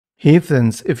Hey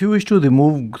friends, if you wish to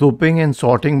remove grouping and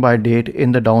sorting by date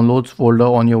in the downloads folder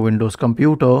on your Windows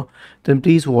computer, then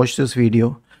please watch this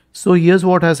video. So here's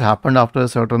what has happened after a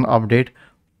certain update.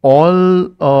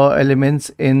 All elements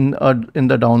in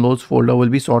the downloads folder will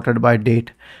be sorted by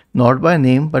date, not by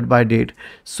name but by date.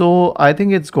 So I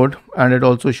think it's good, and it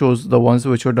also shows the ones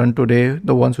which were done today,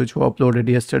 the ones which were uploaded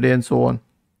yesterday, and so on.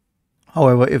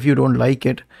 However, if you don't like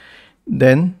it,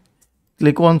 then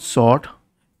click on sort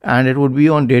and it would be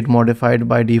on date modified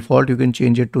by default. You can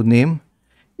change it to name.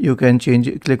 You can change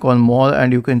it, click on more,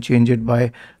 and you can change it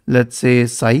by, let's say,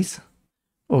 size.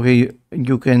 Okay,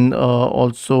 you can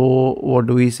also, what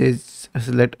do we say,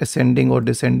 select ascending or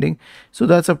descending. So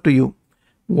that's up to you.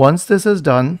 Once this is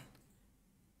done,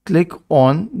 click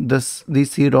on these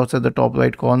three dots at the top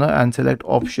right corner and select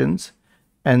options,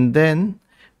 and then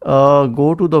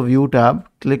go to the view tab,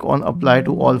 click on apply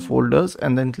to all folders,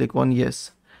 and then click on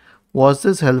yes. Was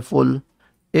this helpful?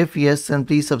 If yes, then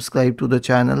please subscribe to the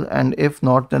channel, and if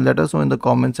not, then let us know in the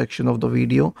comment section of the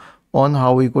video on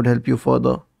how we could help you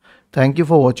further. Thank you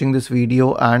for watching this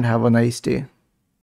video and have a nice day.